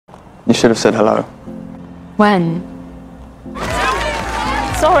should have said hello. When?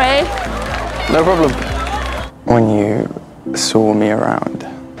 Sorry. No problem. When you saw me around.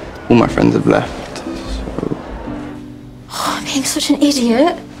 All my friends have left, so... Oh, I'm being such an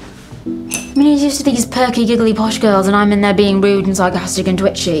idiot. I mean, he's used to these perky, giggly posh girls and I'm in there being rude and sarcastic and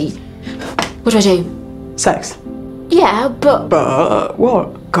twitchy. What do I do? Sex. Yeah, but... But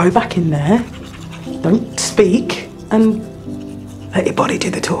what? Go back in there, don't speak, and let your body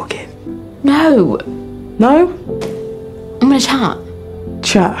do the talking. No. No? I'm gonna chat.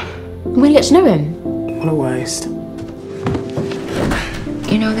 Chat. I'm gonna get to know him. What a waste.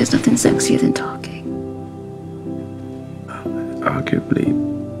 You know, there's nothing sexier than talking. Arguably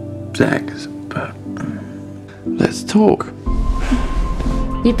sex, but... let's talk.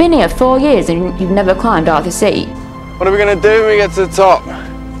 You've been here 4 years and you've never climbed out of the seat. What are we gonna do when we get to the top?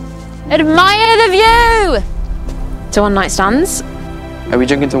 Admire the view! So one night stands? Are we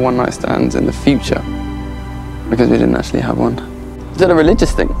drinking to one-night stands in the future? Because we didn't actually have one. Is it a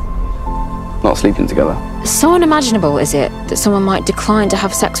religious thing? Not sleeping together. So unimaginable is it that someone might decline to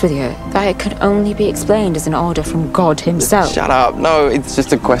have sex with you that it could only be explained as an order from God himself? Shut up. No, it's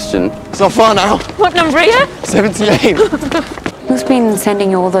just a question. It's not far now. What number are you? 78. Who's been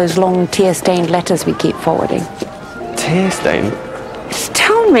sending you all those long tear-stained letters we keep forwarding? Tear stain? Just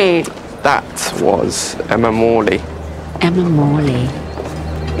tell me. That was Emma Morley. Emma Morley.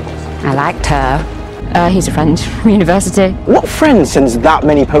 I liked her. He's a friend from university. What friend sends that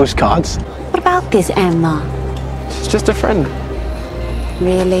many postcards? What about this Emma? She's just a friend.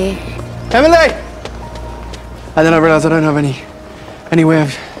 Really? Emily! And then I realised I don't have any way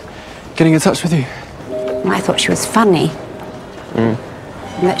of getting in touch with you. I thought she was funny. And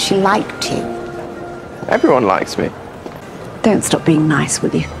that she liked you. Everyone likes me. Don't stop being nice,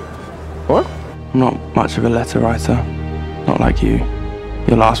 will you? What? I'm not much of a letter writer. Not like you.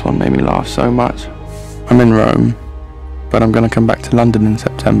 Your last one made me laugh so much. I'm in Rome, but I'm going to come back to London in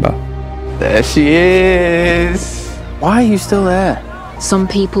September. There she is! Why are you still there? Some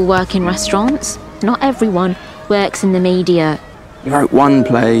people work in restaurants. Not everyone works in the media. You wrote one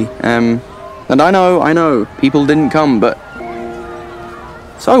play, and I know, people didn't come, but...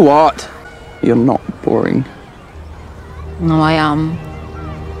 So what? You're not boring. No, I am.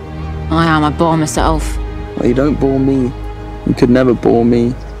 I bore myself. Well, you don't bore me. You could never bore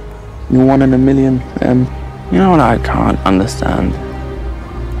me. You're one in a million. You know what I can't understand?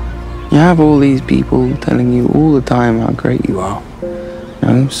 You have all these people telling you all the time how great you are. You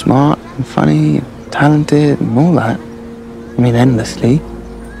know, smart and funny and talented and all that. I mean, endlessly.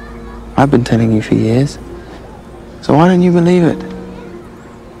 I've been telling you for years. So why don't you believe it?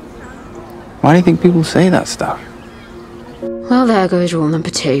 Why do you think people say that stuff? Well, there goes rule number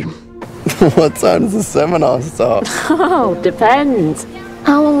 2. What time does the seminar start? Oh, depends.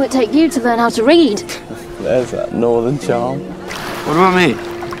 How long will it take you to learn how to read? There's that northern charm. What about me?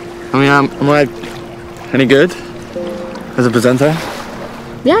 I mean, am I any good as a presenter?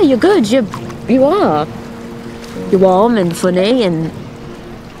 Yeah, you're good. You are. You're warm and funny, and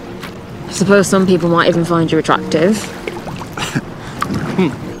I suppose some people might even find you attractive.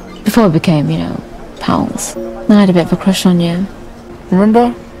 Before we became, pals, I had a bit of a crush on you.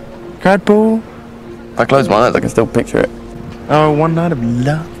 Remember? Grad ball? If I close my eyes, I can still picture it. Oh, one night of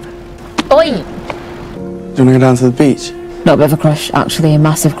love. Oi! Do you want to go down to the beach? Not a bit of a crush, actually, a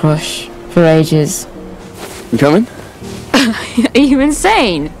massive crush. For ages. You coming? Are you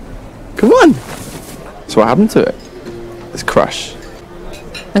insane? Come on! So what happened to it? This crush.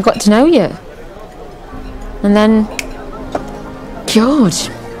 I got to know you. And then... George.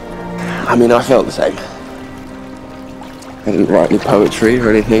 I mean, I felt the same. I didn't write any poetry or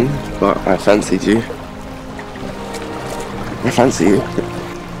anything, but I fancied you. I fancy you.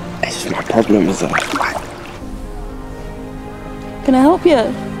 It's just my problem is that Can I help you?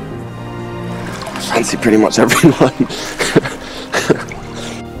 I fancy pretty much everyone.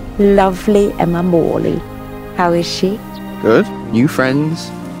 Lovely Emma Morley. How is she? Good. New friends,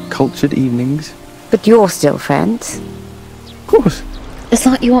 cultured evenings. But you're still friends. Of course. It's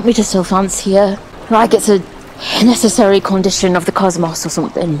like you want me to still fancy you. Like it's a necessary condition of the cosmos or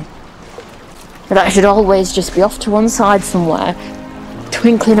something. That I should always just be off to one side somewhere,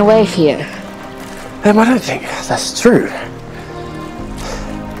 twinkling away for you. I don't think that's true.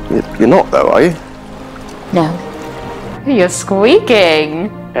 You're not though, are you? No. You're squeaking.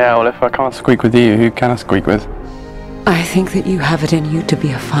 Yeah, well if I can't squeak with you, who can I squeak with? I think that you have it in you to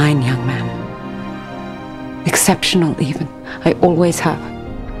be a fine young man. Exceptional, even. I always have.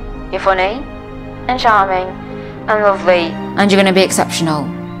 You're funny, and charming, and lovely, and you're going to be exceptional.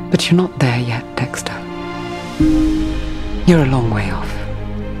 But you're not there yet, Dexter. You're a long way off.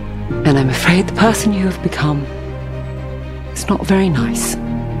 And I'm afraid the person you have become is not very nice.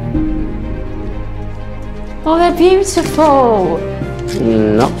 Oh, they're beautiful.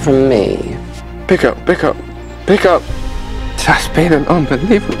 Not from me. Pick up, pick up, pick up. That's been an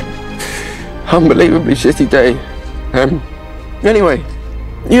unbelievably shitty day. Anyway,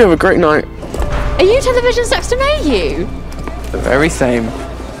 you have a great night. Are you television's Dexter Mayhew? The very same.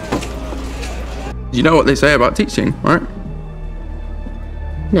 You know what they say about teaching, right?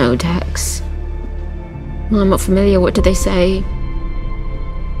 No, Dex. I'm not familiar. What do they say?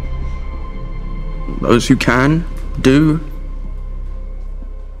 Those who can, do.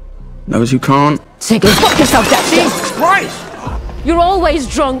 Those who can't. So go fuck yourself, Dexter! Jesus Christ! You're always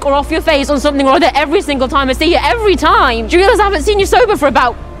drunk or off your face on something or other every single time I see you, every time. Do you realise I haven't seen you sober for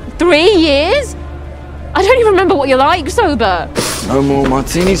about 3 years? I don't even remember what you're like sober. No more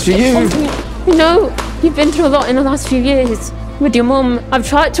martinis for you. You know, you've been through a lot in the last few years with your mum. I've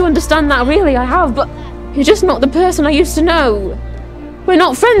tried to understand that, really, I have, but you're just not the person I used to know. We're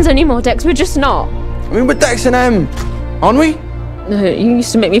not friends anymore, Dex, we're just not. I mean, we're Dex and M, aren't we? No, you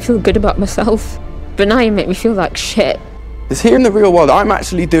used to make me feel good about myself, but now you make me feel like shit. Because here in the real world, I'm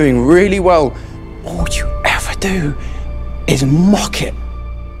actually doing really well. All you ever do is mock it.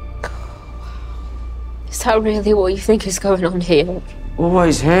 Is that really what you think is going on here?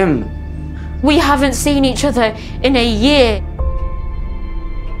 Always him. We haven't seen each other in a year.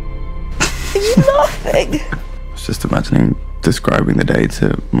 Are you laughing? I was just imagining describing the day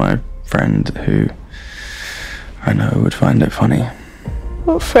to my friend who I know would find it funny.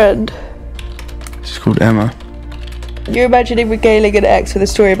 What friend? She's called Emma. You're imagining regaling an ex with a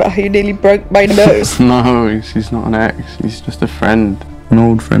story about how you nearly broke my nose. No, she's not an ex. She's just a friend. An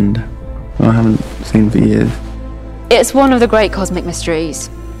old friend who I haven't seen for years. It's one of the great cosmic mysteries.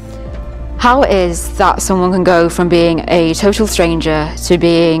 How it is that someone can go from being a total stranger to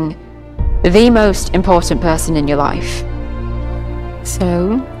being the most important person in your life.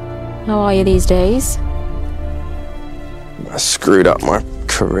 So, how are you these days? I screwed up my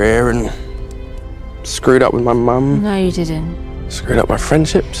career and screwed up with my mum. No, you didn't. Screwed up my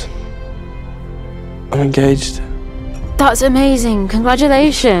friendships. I'm engaged. That's amazing.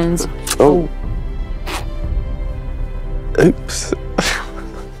 Congratulations. Oh. Oops.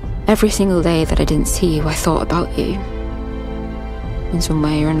 Every single day that I didn't see you, I thought about you. In some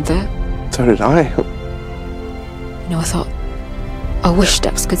way or another. So did I. You know, I thought, I wish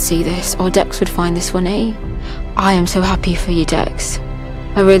Dex could see this, or Dex would find this funny. I am so happy for you, Dex.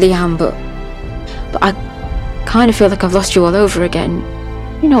 I really am, but I kind of feel like I've lost you all over again.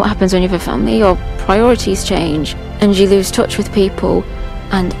 You know what happens when you have a family? Your priorities change, and you lose touch with people,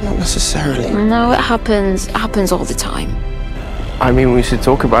 and... Not necessarily. No, it happens. It happens all the time. I mean, we should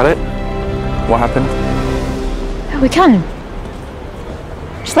talk about it. What happened? Yeah, we can.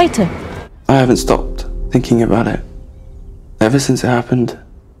 Just later. I haven't stopped thinking about it. Ever since it happened.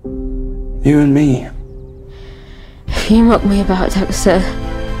 You and me. If you mock me about Dexter...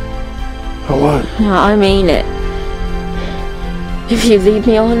 I won't. No, I mean it. If you lead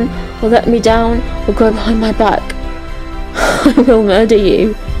me on, or let me down, or go behind my back, I will murder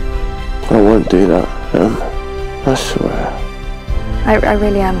you. I won't do that, I swear. I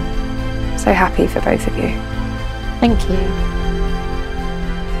really am so happy for both of you. Thank you.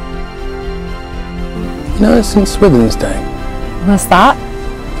 You know, it's since Swithin's Day. What's that?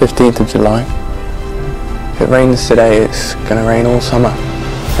 15th of July. If it rains today, it's gonna rain all summer.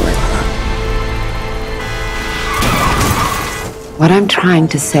 Something like that. What I'm trying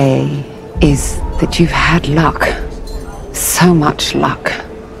to say is that you've had luck. So much luck.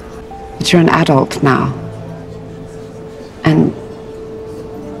 That you're an adult now. And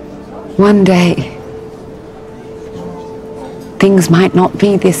one day, things might not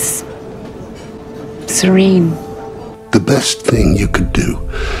be this serene. The best thing you could do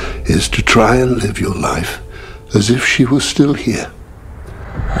is to try and live your life as if she was still here.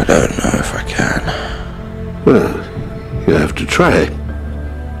 I don't know if I can. Well, you have to try.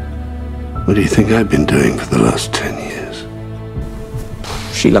 What do you think I've been doing for the last 10 years?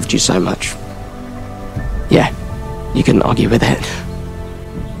 She loved you so much. Yeah, you couldn't argue with it.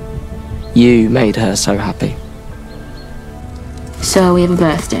 You made her so happy. So we have a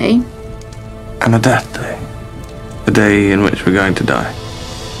birthday. And a death day. The day in which we're going to die.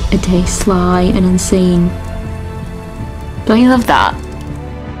 A day sly and unseen. Don't you love that?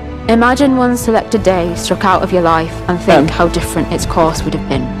 Imagine one selected day struck out of your life and think how different its course would have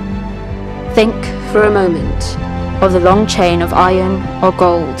been. Think for a moment of the long chain of iron or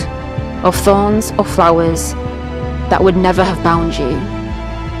gold, of thorns or flowers that would never have bound you,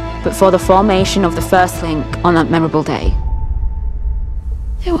 but for the formation of the first link on that memorable day.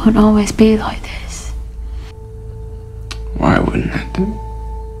 It won't always be like this. Why wouldn't it?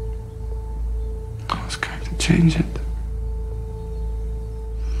 I was going to change it.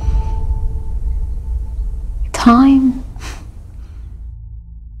 Time